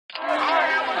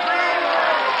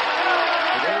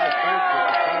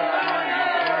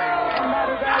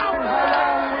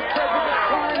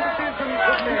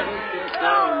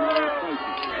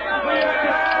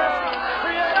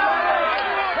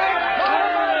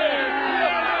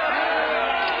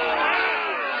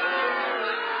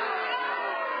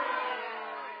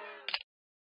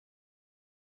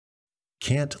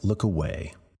Can't Look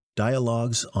Away.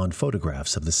 Dialogues on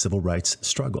Photographs of the Civil Rights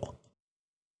Struggle.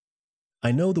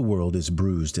 I know the world is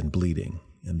bruised and bleeding,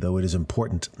 and though it is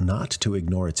important not to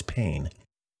ignore its pain,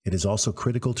 it is also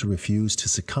critical to refuse to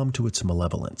succumb to its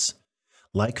malevolence.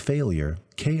 Like failure,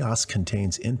 chaos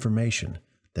contains information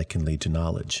that can lead to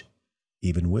knowledge,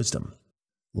 even wisdom,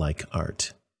 like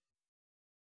art.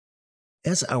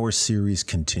 As our series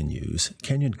continues,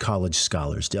 Kenyon College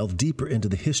scholars delve deeper into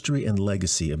the history and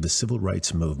legacy of the civil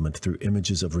rights movement through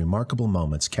images of remarkable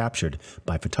moments captured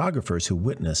by photographers who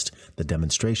witnessed the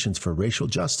demonstrations for racial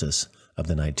justice of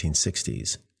the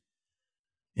 1960s.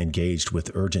 Engaged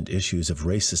with urgent issues of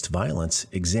racist violence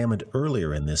examined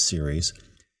earlier in this series,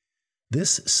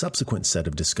 this subsequent set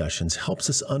of discussions helps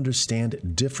us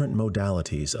understand different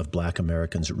modalities of Black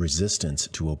Americans' resistance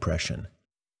to oppression.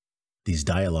 These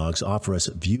dialogues offer us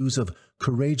views of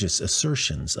courageous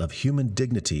assertions of human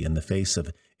dignity in the face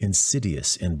of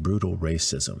insidious and brutal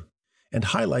racism, and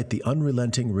highlight the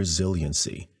unrelenting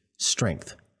resiliency,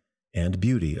 strength, and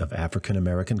beauty of African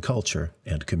American culture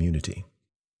and community.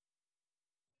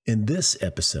 In this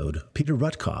episode, Peter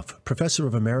Rutkoff, professor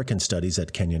of American Studies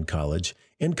at Kenyon College,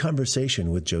 in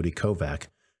conversation with Jodi Kovach,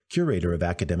 curator of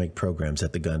academic programs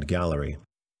at the Gund Gallery,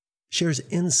 shares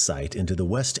insight into the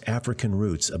West African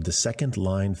roots of the second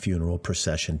line funeral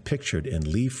procession pictured in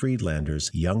Lee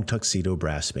Friedlander's Young Tuxedo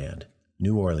Brass Band,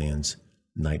 New Orleans,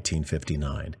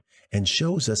 1959, and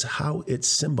shows us how it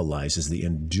symbolizes the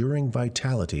enduring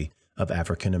vitality of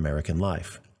African American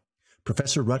life.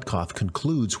 Professor Rutkoff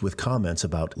concludes with comments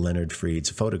about Leonard Freed's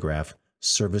photograph,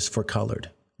 Service for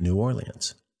Colored, New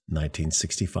Orleans,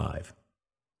 1965.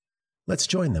 Let's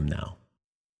join them now.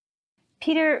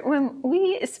 Peter, when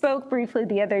we spoke briefly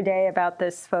the other day about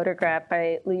this photograph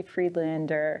by Lee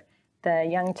Friedlander, the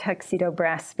Young Tuxedo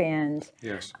Brass Band,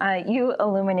 yes, you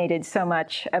illuminated so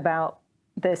much about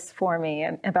this for me,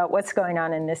 about what's going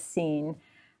on in this scene.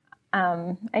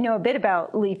 I know a bit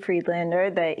about Lee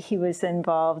Friedlander, that he was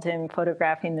involved in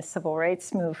photographing the civil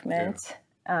rights movement.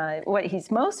 Yeah. What he's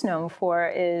most known for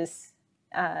is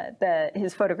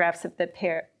his photographs of the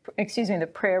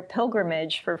prayer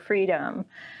pilgrimage for freedom.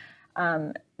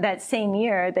 That same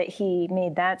year that he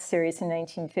made that series in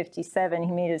 1957,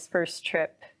 he made his first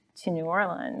trip to New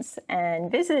Orleans and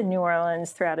visited New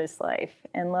Orleans throughout his life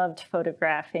and loved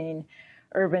photographing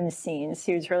urban scenes.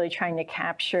 He was really trying to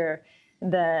capture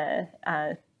the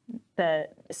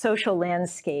social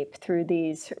landscape through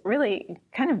these really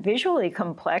kind of visually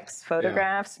complex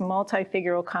photographs,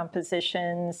 multi-figural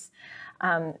compositions,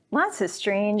 lots of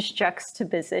strange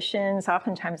juxtapositions.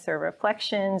 Oftentimes there are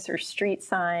reflections or street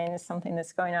signs, something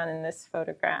that's going on in this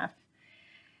photograph.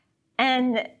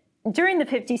 And during the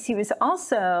 50s, he was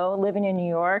also living in New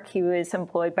York. He was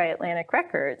employed by Atlantic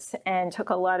Records and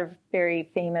took a lot of very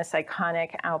famous,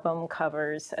 iconic album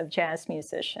covers of jazz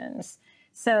musicians.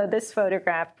 So this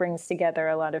photograph brings together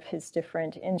a lot of his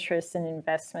different interests and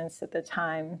investments at the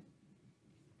time.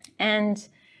 And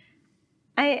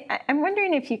I'm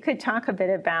wondering if you could talk a bit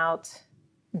about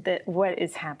what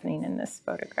is happening in this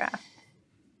photograph.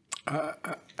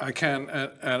 I can,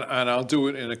 and I'll do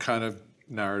it in a kind of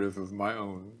narrative of my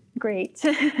own. Great.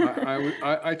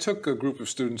 I took a group of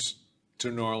students to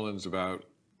New Orleans about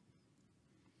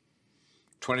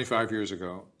 25 years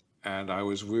ago, and I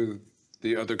was with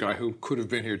the other guy who could have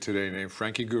been here today named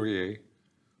Frankie Gourier,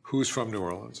 who's from New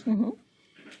Orleans. Mm-hmm.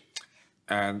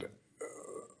 And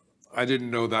I didn't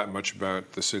know that much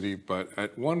about the city, but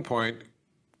at one point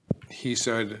he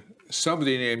said,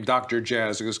 somebody named Dr.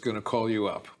 Jazz is going to call you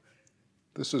up.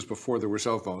 This was before there were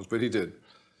cell phones, but he did.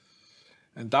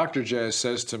 And Dr. Jazz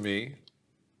says to me,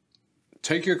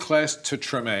 take your class to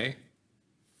Treme.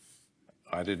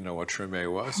 I didn't know what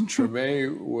Treme was.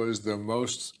 Treme was the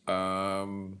most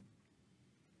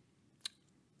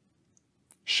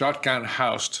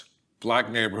shotgun-housed Black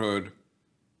neighborhood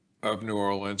of New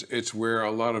Orleans. It's where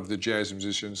a lot of the jazz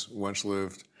musicians once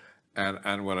lived.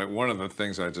 And one of the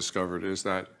things I discovered is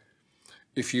that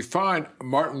if you find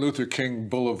Martin Luther King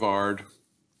Boulevard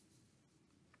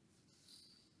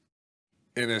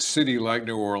in a city like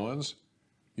New Orleans,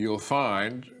 you'll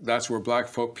find that's where Black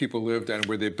folk people lived and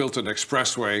where they built an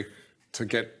expressway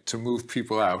to move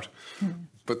people out. Mm-hmm.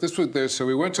 But this was there, so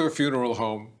we went to a funeral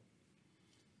home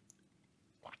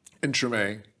in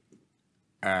Treme,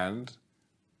 and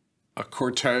a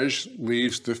cortege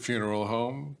leaves the funeral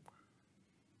home,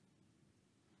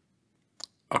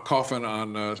 a coffin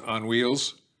on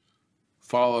wheels,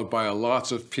 followed by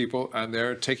lots of people, and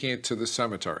they're taking it to the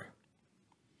cemetery.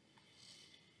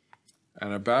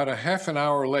 And about a half an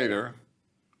hour later,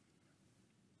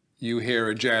 you hear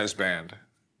a jazz band,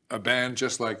 a band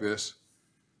just like this,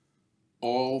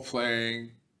 all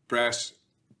playing brass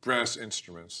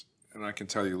instruments. And I can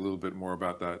tell you a little bit more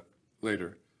about that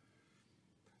later.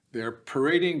 They're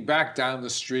parading back down the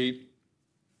street,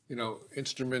 you know,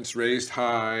 instruments raised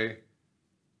high,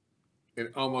 and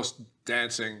almost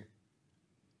dancing.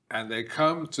 And they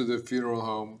come to the funeral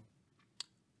home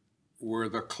where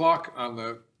the clock on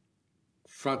the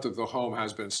front of the home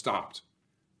has been stopped,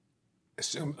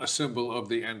 a symbol of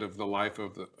the end of the life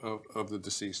of the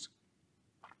deceased.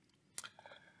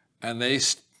 And they,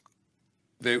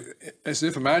 as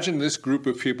if, imagine this group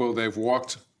of people, they've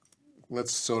walked,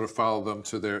 let's sort of follow them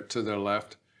to their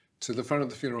left, to the front of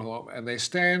the funeral home, and they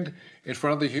stand in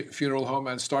front of the funeral home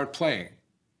and start playing.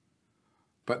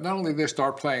 But not only they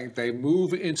start playing, they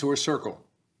move into a circle.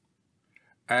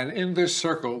 And in this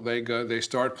circle, they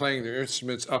start playing their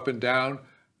instruments up and down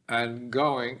and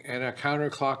going in a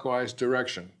counterclockwise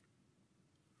direction.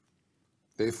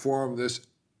 They form this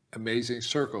amazing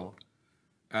circle.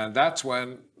 And that's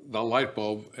when the light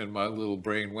bulb in my little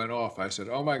brain went off. I said,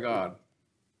 oh my God,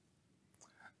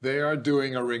 they are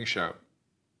doing a ring shout.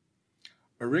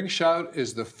 A ring shout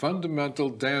is the fundamental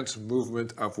dance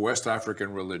movement of West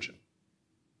African religion,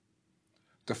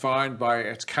 defined by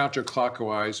its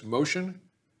counterclockwise motion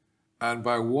and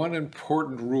by one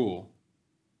important rule: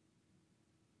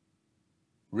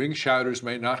 ring shouters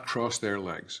may not cross their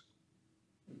legs.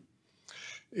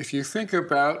 If you think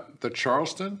about the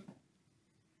Charleston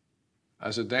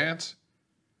as a dance,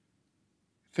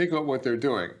 think about what they're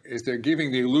doing. Is they're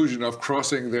giving the illusion of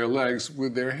crossing their legs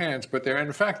with their hands, but they're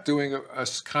in fact doing a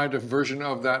kind of version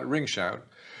of that ring shout.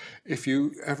 If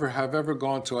you have ever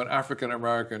gone to an African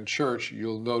American church,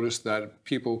 you'll notice that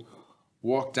people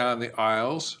walk down the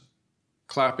aisles,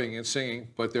 clapping and singing,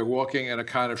 but they're walking in a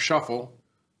kind of shuffle,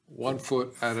 1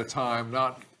 foot at a time,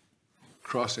 not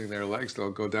crossing their legs.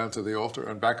 They'll go down to the altar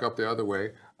and back up the other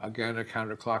way, again, a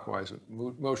counterclockwise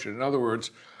motion. In other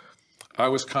words, I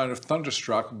was kind of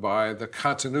thunderstruck by the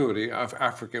continuity of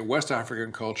West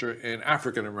African culture in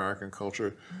African American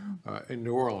culture in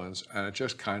New Orleans, and it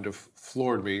just kind of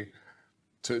floored me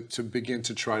to begin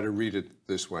to try to read it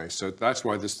this way. So that's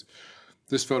why this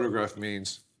photograph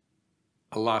means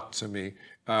a lot to me.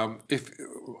 If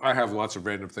I have lots of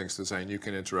random things to say, and you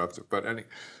can interrupt it, but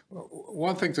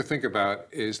one thing to think about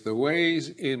is the ways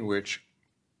in which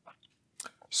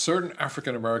certain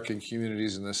African American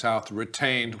communities in the South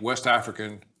retained West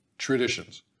African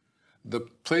traditions. The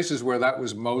places where that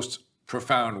was most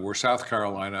profound were South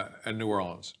Carolina and New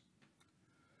Orleans.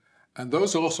 And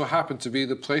those also happened to be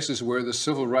the places where the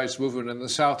civil rights movement in the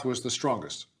South was the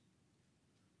strongest.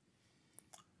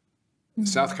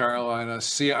 South Carolina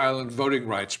Sea Island Voting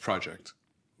Rights Project,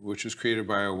 which was created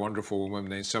by a wonderful woman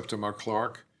named Septima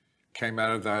Clark, came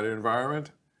out of that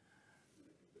environment.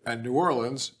 And New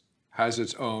Orleans has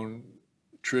its own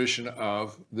tradition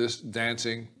of this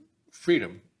dancing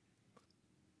freedom.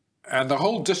 And the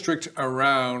whole district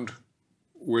around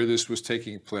where this was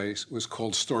taking place was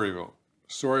called Storyville.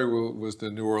 Storyville was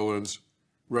the New Orleans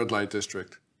red light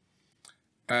district.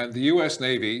 And the US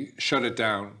Navy shut it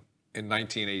down in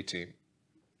 1918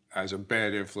 as a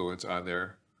bad influence on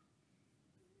their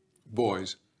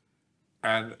boys.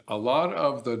 And a lot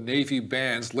of the Navy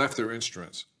bands left their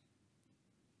instruments.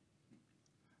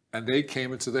 And they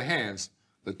came into the hands,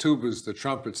 the tubas, the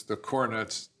trumpets, the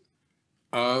cornets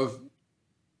of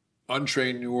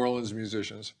untrained New Orleans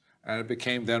musicians. And it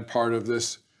became then part of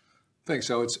this thing.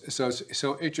 So it's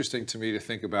so interesting to me to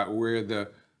think about where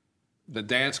the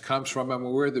dance comes from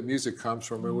and where the music comes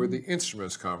from and where the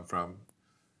instruments come from.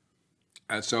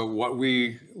 And so what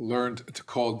we learned to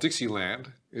call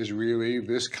Dixieland is really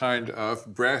this kind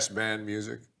of brass band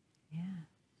music. Yeah.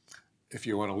 If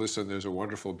you want to listen, there's a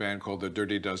wonderful band called the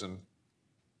Dirty Dozen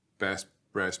brass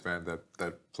band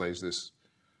that plays this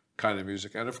kind of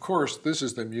music. And of course, this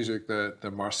is the music that the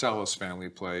Marsalis family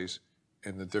plays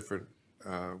in the different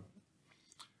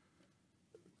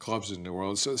clubs in New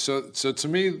Orleans. So to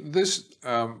me, this,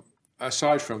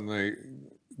 aside from the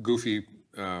goofy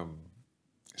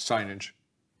signage,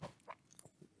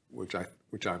 which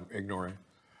I'm ignoring.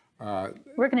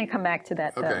 We're going to come back to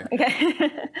that, though. Okay.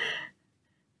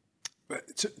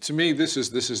 But to me, this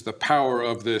is the power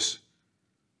of this.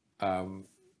 You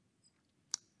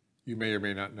may or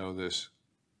may not know this.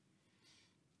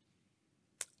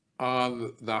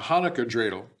 On the Hanukkah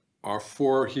dreidel are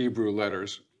 4 Hebrew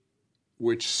letters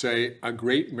which say, "A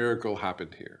great miracle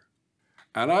happened here."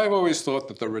 And I've always thought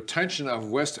that the retention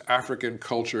of West African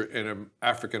culture in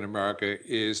African America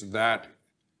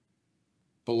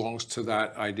belongs to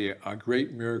that idea. A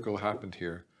great miracle happened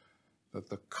here. That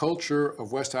the culture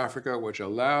of West Africa, which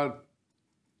allowed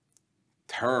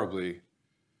terribly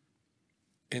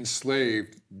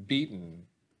enslaved, beaten,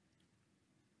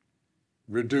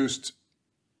 reduced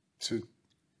to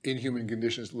inhuman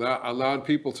conditions, allowed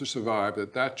people to survive,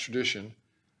 that tradition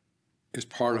is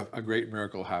part of a great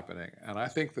miracle happening. And I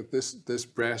think that this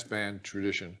brass band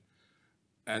tradition,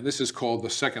 and this is called the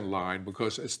second line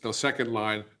because it's the second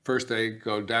line. First they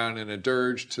go down in a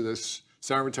dirge to this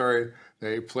cemetery,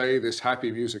 they play this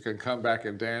happy music and come back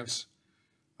and dance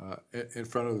in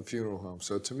front of the funeral home.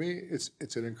 So to me,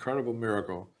 it's an incredible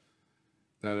miracle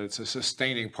that it's a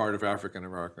sustaining part of African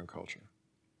American culture.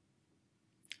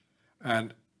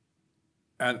 And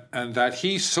that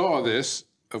he saw this,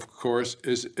 of course,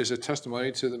 is a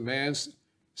testimony to the man's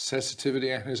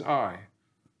sensitivity and his eye.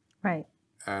 Right.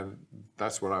 And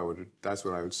that's what I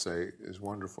would say is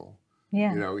wonderful.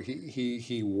 Yeah. You know,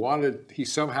 he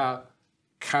somehow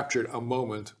captured a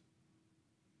moment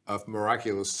of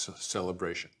miraculous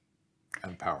celebration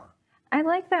and power. I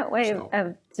like that way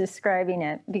of describing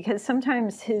it, because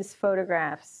sometimes his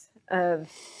photographs of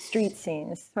street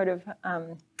scenes, sort of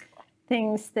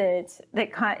things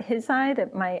that caught his eye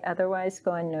that might otherwise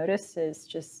go unnoticed as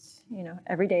just, you know,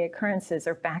 everyday occurrences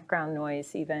or background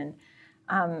noise even,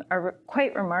 are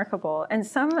quite remarkable. And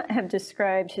some have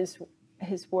described his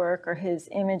work or his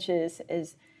images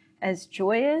as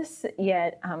joyous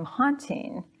yet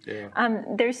haunting. Yeah.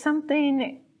 There's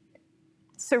something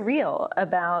surreal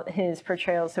about his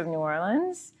portrayals of New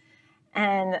Orleans,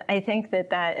 and I think that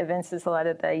evinces a lot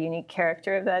of the unique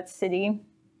character of that city.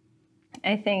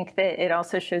 I think that it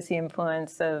also shows the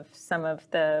influence of some of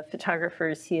the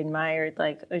photographers he admired,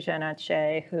 like Eugène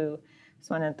Atget, who was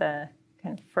one of the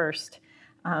kind of first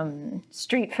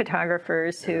street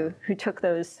photographers who took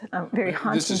those very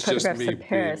haunting photographs of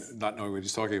Paris. This is just me not knowing what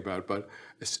he's talking about, but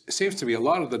it seems to me a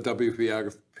lot of the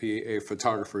WPA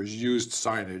photographers used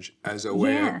signage as a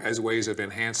way as ways of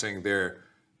enhancing their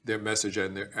message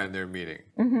and their meaning.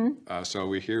 Mm-hmm. So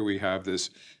we have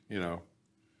this, you know,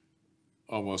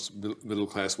 almost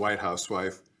middle-class white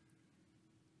housewife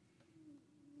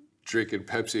drinking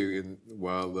Pepsi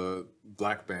while the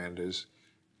black band is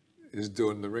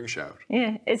doing the ring shout.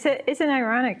 Yeah, it's an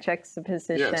ironic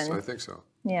juxtaposition. Yes, I think so.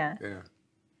 Yeah. Yeah.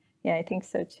 Yeah, I think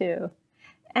so too.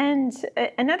 And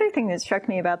another thing that struck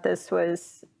me about this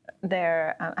was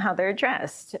how they're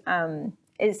dressed.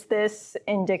 Is this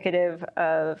indicative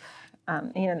of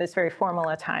you know, this very formal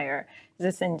attire? Is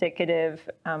this indicative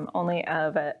only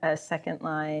of a second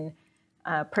line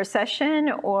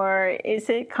procession, or is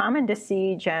it common to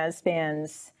see jazz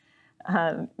bands,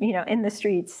 you know, in the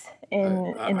streets?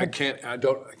 I can't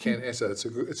answer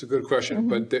that. It's a good question,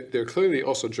 mm-hmm. but they're clearly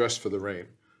also dressed for the rain.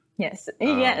 Yes,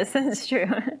 yes, that's true.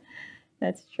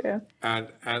 That's true. And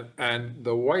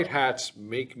the white hats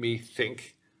make me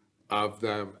think of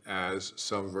them as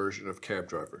some version of cab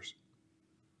drivers.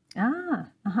 Ah,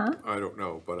 uh-huh. I don't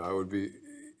know, but it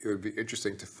would be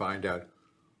interesting to find out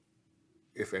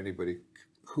if anybody,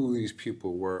 who these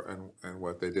people were and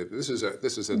what they did. This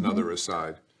is another mm-hmm.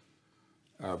 aside.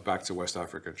 Back to West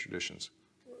African traditions.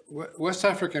 West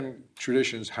African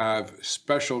traditions have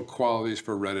special qualities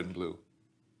for red and blue.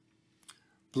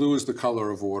 Blue is the color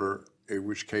of water, in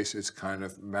which case it's kind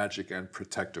of magic and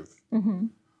protective. Mm-hmm.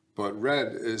 But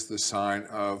red is the sign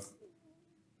of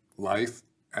life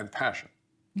and passion.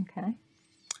 Okay.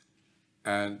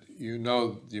 And you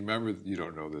remember, you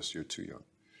don't know this, you're too young.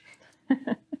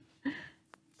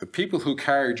 The people who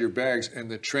carried your bags in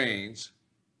the trains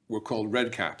were called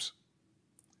red caps.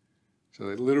 So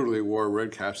they literally wore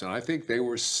red caps, and I think they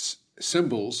were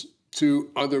symbols to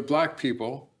other black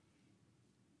people.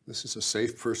 This is a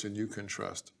safe person you can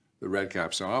trust, the red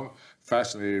cap. So I'm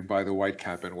fascinated by the white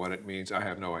cap and what it means. I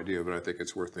have no idea, but I think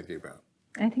it's worth thinking about.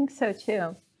 I think so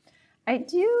too. I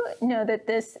do know that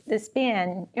this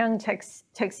band, Young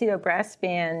Tuxedo Brass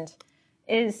Band,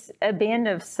 is a band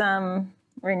of some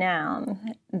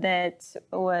renown that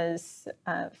was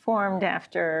formed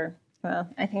after, well,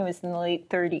 I think it was in the late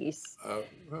 30s.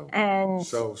 And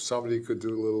so somebody could do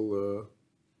a little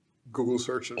Google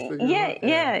search and figure it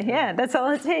out? Yeah, that's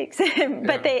all it takes.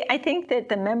 But I think that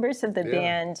the members of the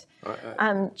band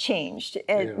changed.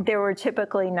 There were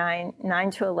typically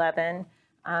 9 to 11.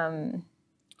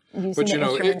 But you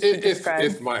know,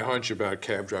 if my hunch about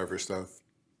cab driver stuff,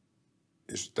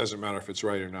 it doesn't matter if it's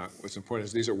right or not. What's important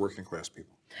is these are working class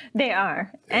people. They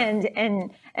are, and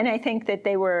I think that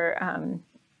they were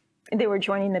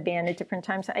joining the band at different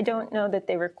times. I don't know that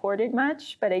they recorded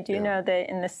much, but I do know that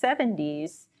in the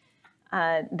 70s,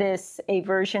 a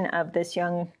version of this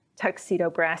Young Tuxedo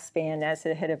Brass Band, as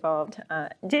it had evolved,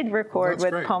 did record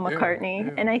with Paul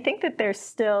McCartney, and I think that they're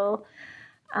still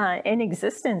in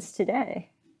existence today.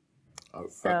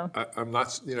 I'm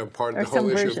not, you know, part of the whole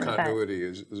issue of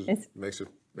continuity makes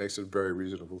it very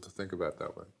reasonable to think about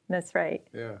that way. That's right.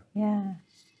 Yeah. Yeah.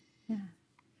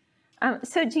 Yeah.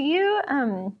 So do you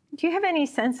have any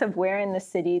sense of where in the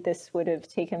city this would have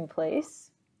taken place?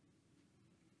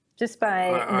 Just by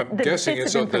I'm guessing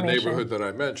it's the neighborhood that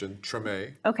I mentioned,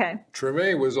 Treme. Okay.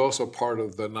 Treme was also part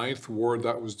of the 9th ward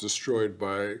that was destroyed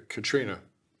by Katrina,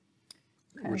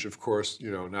 which of course, you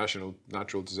know,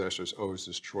 natural disasters always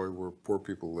destroy where poor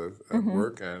people live and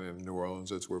work, and in New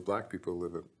Orleans, it's where black people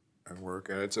live and work.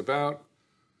 And it's about,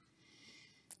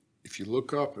 if you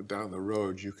look up and down the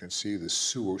road, you can see the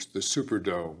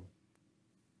Superdome,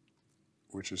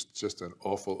 which is just an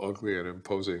awful, ugly, and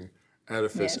imposing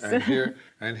edifice. Yes.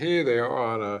 and here they are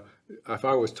on if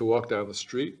I was to walk down the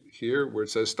street here where it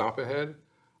says stop ahead,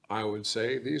 I would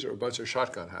say these are a bunch of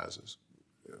shotgun houses.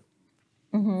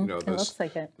 You know, it looks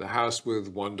like it. The house with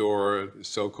one door,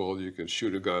 so cold you could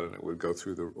shoot a gun and it would go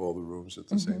through all the rooms at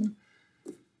the same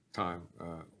time.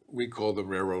 We call them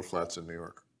railroad flats in New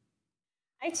York.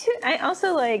 I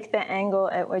also like the angle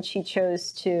at which he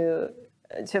chose to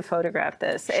photograph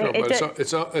this. Sure,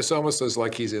 but it's almost as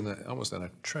like he's almost in a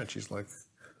trench. He's like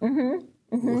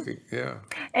looking, yeah.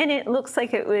 And it looks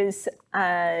like it was,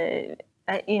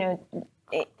 you know,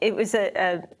 it was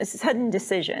a sudden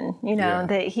decision, you know,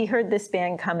 that he heard this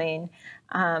band coming.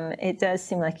 It does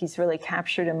seem like he's really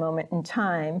captured a moment in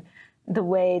time, the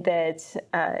way that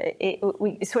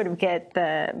we sort of get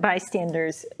the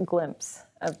bystander's glimpse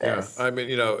of this. Yeah, I mean,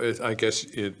 you know, I guess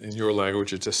in your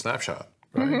language, it's a snapshot.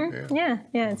 Right? Yeah,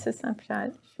 it's a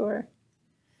snapshot, sure.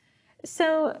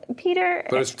 So, Peter...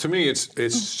 But to me, it's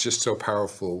just so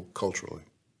powerful culturally.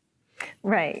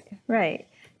 Right.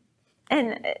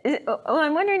 And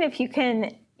I'm wondering if you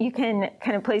can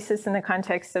kind of place this in the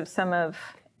context of some of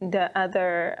the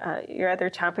your other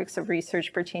topics of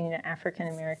research pertaining to African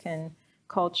American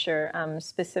culture,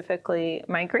 specifically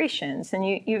migrations. And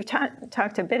you've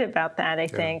talked a bit about that, I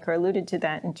think, or alluded to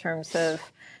that in terms of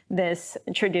this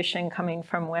tradition coming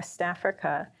from West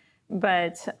Africa.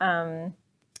 But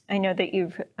I know that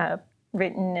you've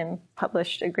written and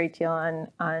published a great deal on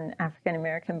African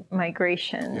American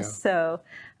migrations. Yeah. So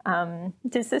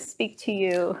does this speak to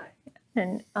you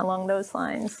and along those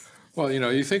lines? Well, you know,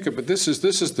 you think about this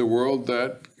is the world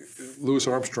that Louis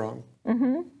Armstrong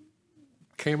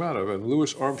came out of, and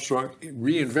Louis Armstrong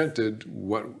reinvented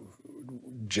what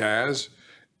jazz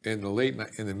in the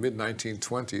mid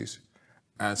 1920s,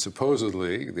 and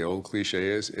supposedly the old cliche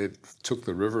is it took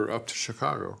the river up to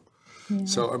Chicago. Yeah.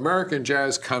 So American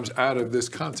jazz comes out of this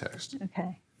context.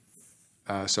 Okay.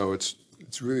 So it's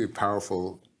really a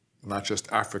powerful, not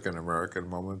just African American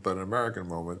moment, but an American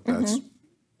moment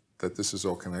that this is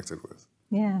all connected with.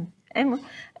 Yeah. And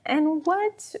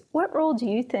what role do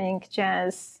you think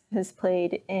jazz has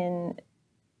played in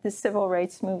the civil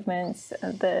rights movements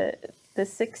of the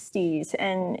 60s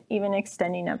and even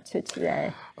extending up to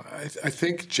today? I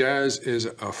think jazz is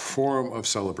a form of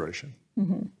celebration.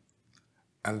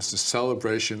 And it's a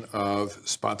celebration of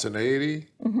spontaneity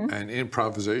and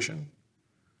improvisation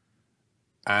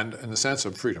and, in a sense,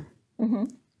 of freedom.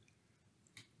 And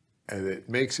it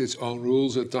makes its own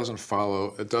rules. It doesn't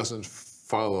follow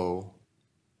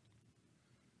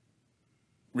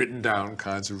written down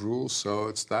kinds of rules. So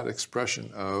it's that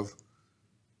expression of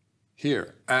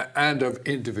here and of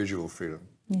individual freedom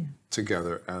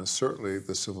together. And certainly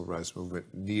the civil rights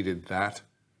movement needed that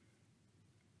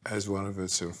as one of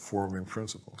its informing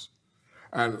principles.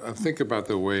 And think about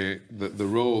the way, the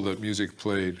role that music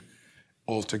played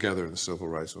altogether in the civil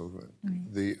rights movement.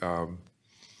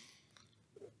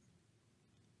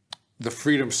 The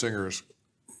Freedom Singers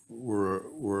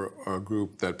were a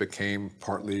group that became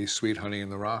partly Sweet Honey in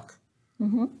the Rock,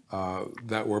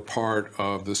 that were part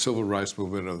of the civil rights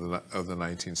movement of the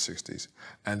 1960s.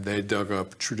 And they dug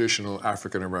up traditional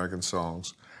African-American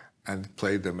songs and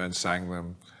played them and sang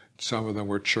them. Some of them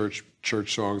were church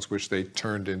songs, which they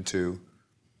turned into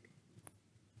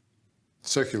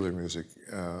secular music.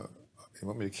 You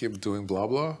want me to keep doing blah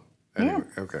blah? Anyway,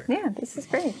 yeah. Okay. Yeah, this is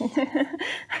great.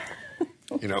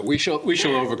 You know, we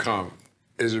shall overcome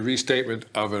is a restatement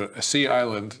of a Sea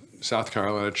Island, South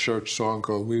Carolina church song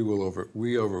called "We Will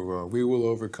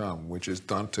Overcome," which is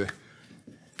done to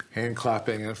hand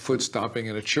clapping and foot stomping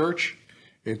in a church.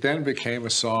 It then became a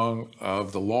song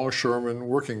of the longshoremen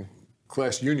working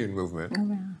class union movement.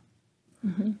 Oh,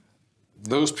 wow.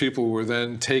 Those people were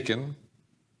then taken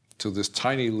to this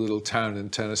tiny little town in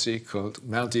Tennessee called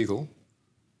Mount Eagle,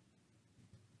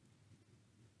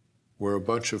 where a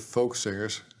bunch of folk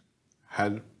singers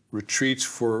had retreats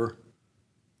for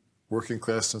working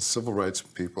class and civil rights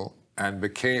people, and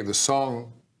the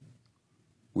song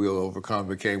we'll overcome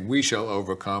became we shall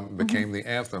overcome, became the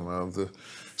anthem of the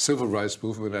civil rights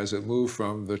movement as it moved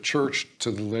from the church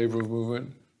to the labor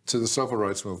movement to the civil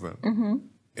rights movement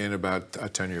in about a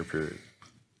 10-year period.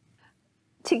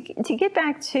 To get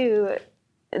back to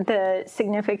the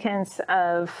significance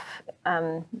of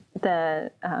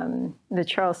the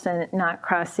Charleston not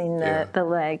crossing the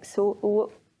legs,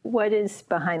 so what is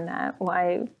behind that?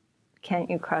 Why can't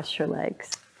you cross your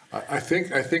legs? I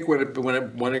think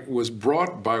when it was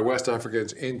brought by West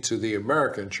Africans into the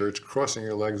American church, crossing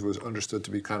your legs was understood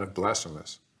to be kind of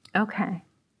blasphemous. Okay.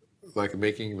 Like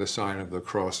making the sign of the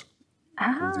cross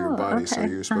with your body, so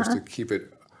you're supposed to keep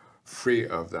it free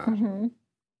of that.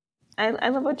 I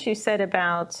love what you said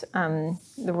about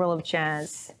the role of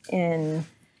jazz in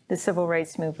the civil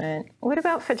rights movement. What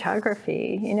about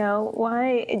photography? You know,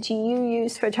 why do you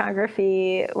use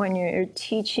photography when you're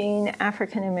teaching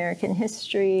African American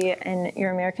history and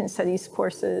your American studies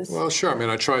courses? Well, sure. I mean,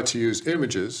 I try to use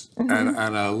images, and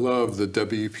I love the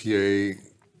WPA.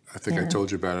 I think I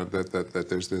told you about it, that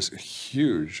there's this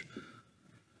huge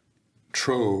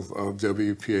trove of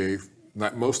WPA,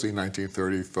 mostly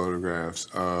 1930 photographs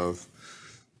of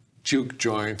juke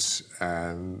joints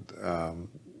and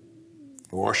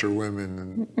washerwomen,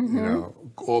 and you know,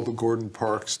 all the Gordon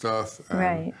Park stuff. And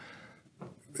right.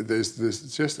 There's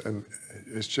just,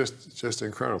 it's just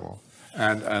incredible.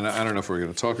 And I don't know if we're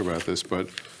going to talk about this, but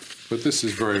this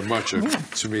is very much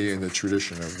to me in the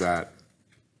tradition of that.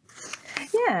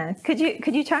 Yeah. Could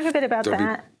you talk a bit about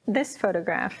this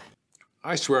photograph?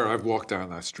 I swear I've walked down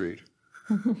that street.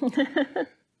 And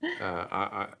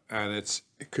it's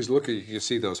because look, you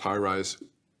see those high-rise,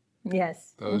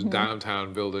 those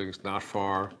downtown buildings not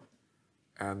far,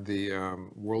 and the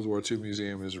World War II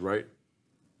Museum is right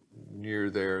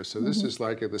near there. So this is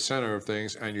like at the center of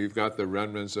things, and you've got the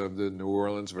remnants of the New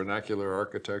Orleans vernacular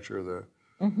architecture,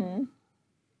 the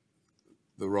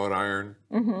wrought iron,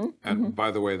 and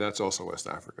by the way, that's also West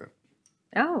Africa.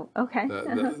 Oh, okay.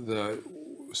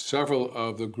 Several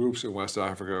of the groups in West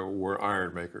Africa were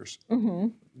iron makers.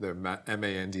 They're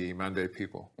M-A-N-D, Mande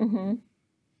people.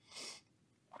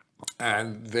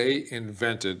 And they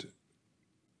invented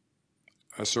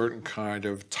a certain kind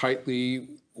of tightly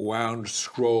wound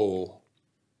scroll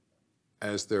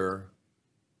as their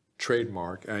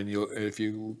trademark. And if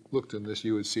you looked in this,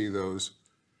 you would see those.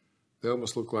 They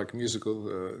almost look like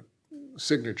musical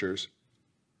signatures.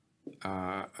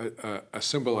 A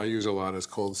symbol I use a lot is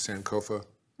called Sankofa.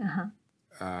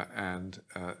 And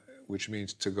which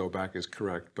means to go back is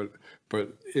correct, but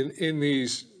in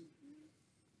these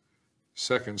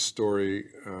second story,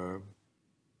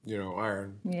 you know,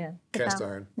 iron, cast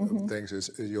iron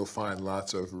things, you'll find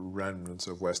lots of remnants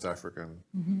of West African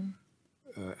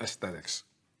aesthetics.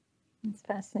 It's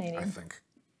fascinating. I think.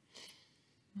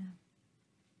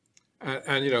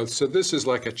 And you know, so this is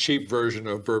like a cheap version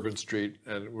of Bourbon Street,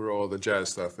 and where all the jazz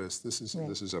stuff is. This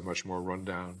is a much more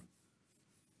rundown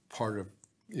part of.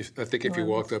 I think if you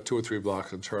walked up 2 or 3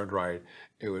 blocks and turned right,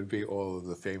 it would be all of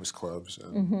the famous clubs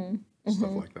and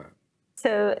stuff like that.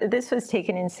 So this was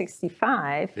taken in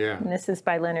 '65. Yeah. And this is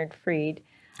by Leonard Freed.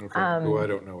 Okay. Who I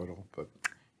don't know at all, but.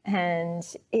 And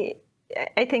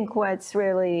I think what's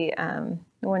really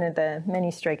one of the many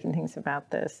striking things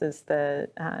about this is the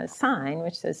sign,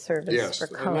 which says "Service for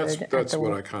Colored." Yes, that's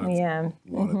what I kind of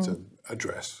wanted to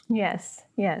address. Yes,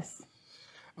 yes.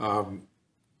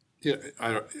 Yeah,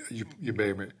 you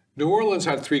may. New Orleans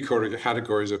had 3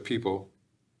 categories of people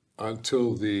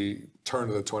until the turn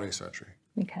of the 20th century.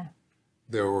 Okay.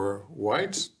 There were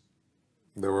whites,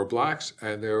 there were blacks,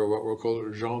 and there were what were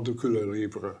called gens de couleur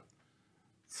libre,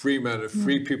 free men,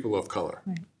 free people of color.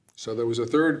 Right. So there was a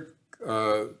third,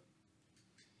 I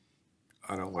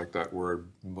don't like that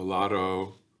word,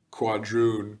 mulatto,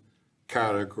 quadroon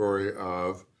category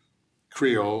of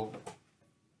Creole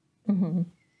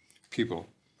people.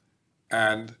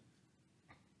 And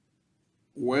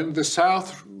when the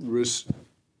South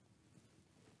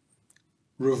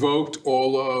revoked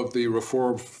all of the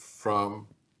reform from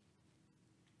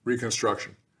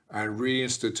Reconstruction and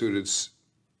reinstituted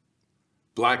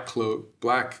black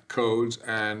codes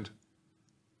and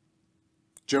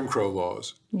Jim Crow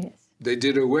laws, they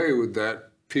did away with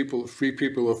that free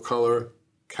people of color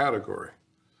category.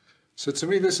 So to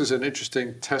me, this is an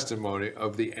interesting testimony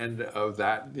of the end of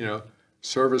that, you know,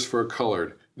 service for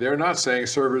colored. They're not saying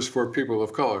service for people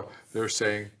of color. They're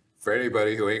saying for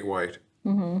anybody who ain't white.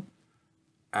 And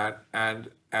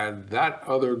that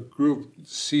other group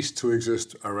ceased to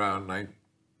exist around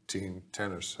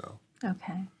 1910 or so.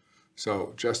 Okay.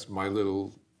 So just my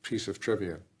little piece of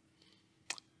trivia.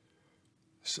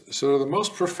 So the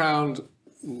most profound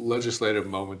legislative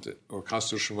moment or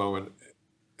constitutional moment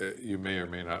you may or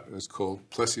may not, it was called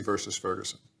Plessy versus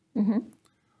Ferguson,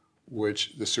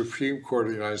 which the Supreme Court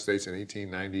of the United States in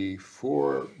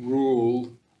 1894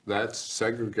 ruled that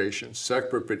segregation,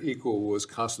 separate but equal, was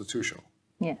constitutional.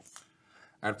 Yes.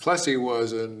 And Plessy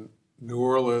was a New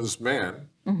Orleans man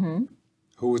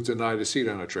who was denied a seat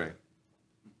on a train.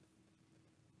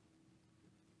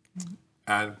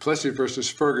 And Plessy versus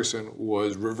Ferguson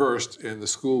was reversed in the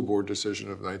school board decision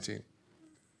of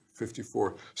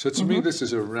 1954. So to me, this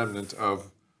is a remnant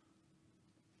of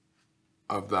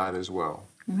that as well.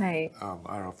 Right. I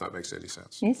don't know if that makes any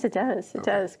sense. Yes, it does. It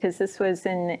does, because this was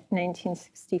in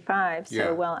 1965,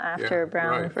 so well after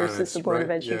Brown versus the Board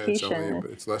of Education.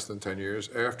 It's less than 10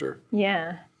 years after.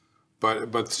 Yeah.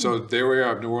 But so there we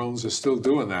are. New Orleans is still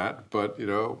doing that, but you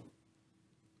know.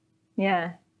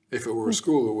 Yeah. If it were a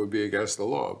school, it would be against the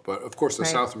law. But of course, the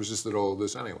South resisted all of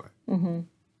this anyway.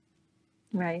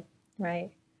 Right.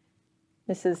 Right.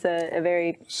 This is a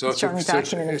very strong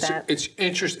document of that.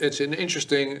 It's an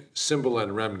interesting symbol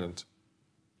and remnant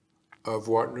of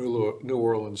what New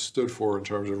Orleans stood for in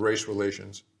terms of race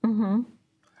relations. And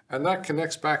that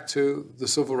connects back to the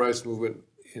civil rights movement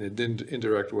in an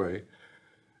indirect way.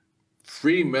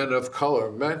 Free men of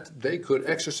color meant they could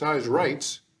exercise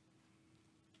rights,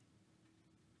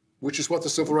 which is what the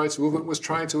civil rights movement was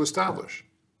trying to establish.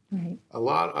 Right. A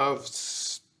lot of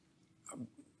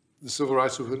the civil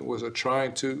rights movement was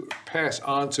trying to pass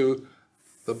on to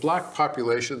the black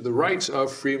population the rights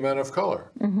of free men of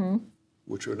color,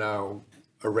 which were now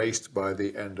erased by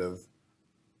the end of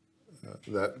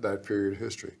that period of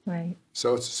history. Right.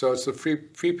 So it's the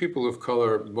free people of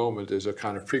color moment is a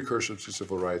kind of precursor to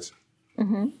civil rights.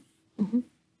 Yeah.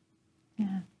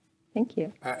 Thank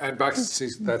you. And back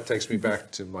that takes me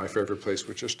back to my favorite place,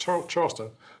 which is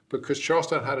Charleston, because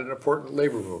Charleston had an important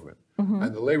labor movement,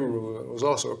 and the labor movement was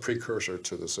also a precursor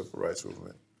to the civil rights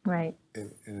movement. Right.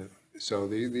 So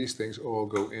these things all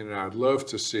go in, and I'd love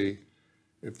to see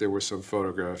if there were some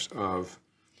photographs of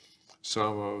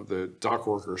some of the dock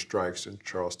worker strikes in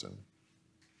Charleston,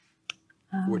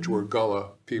 which were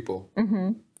Gullah people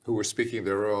who were speaking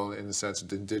their own, in the sense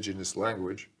of indigenous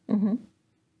language.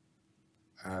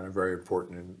 And are very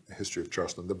important in the history of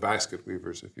Charleston. The basket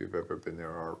weavers, if you've ever been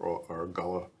there, are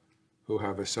Gullah, who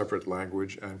have a separate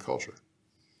language and culture.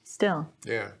 Still.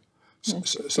 Yeah.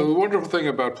 So the wonderful thing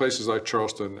about places like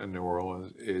Charleston and New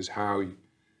Orleans is how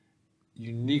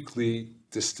uniquely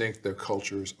distinct their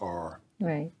cultures are.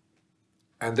 Right.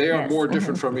 And they are more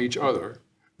different from each other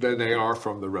than they are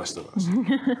from the rest of us.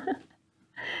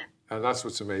 And that's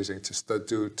what's amazing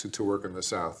to work in the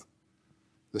South.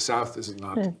 The South is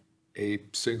not a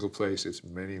single place, it's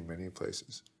many, many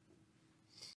places.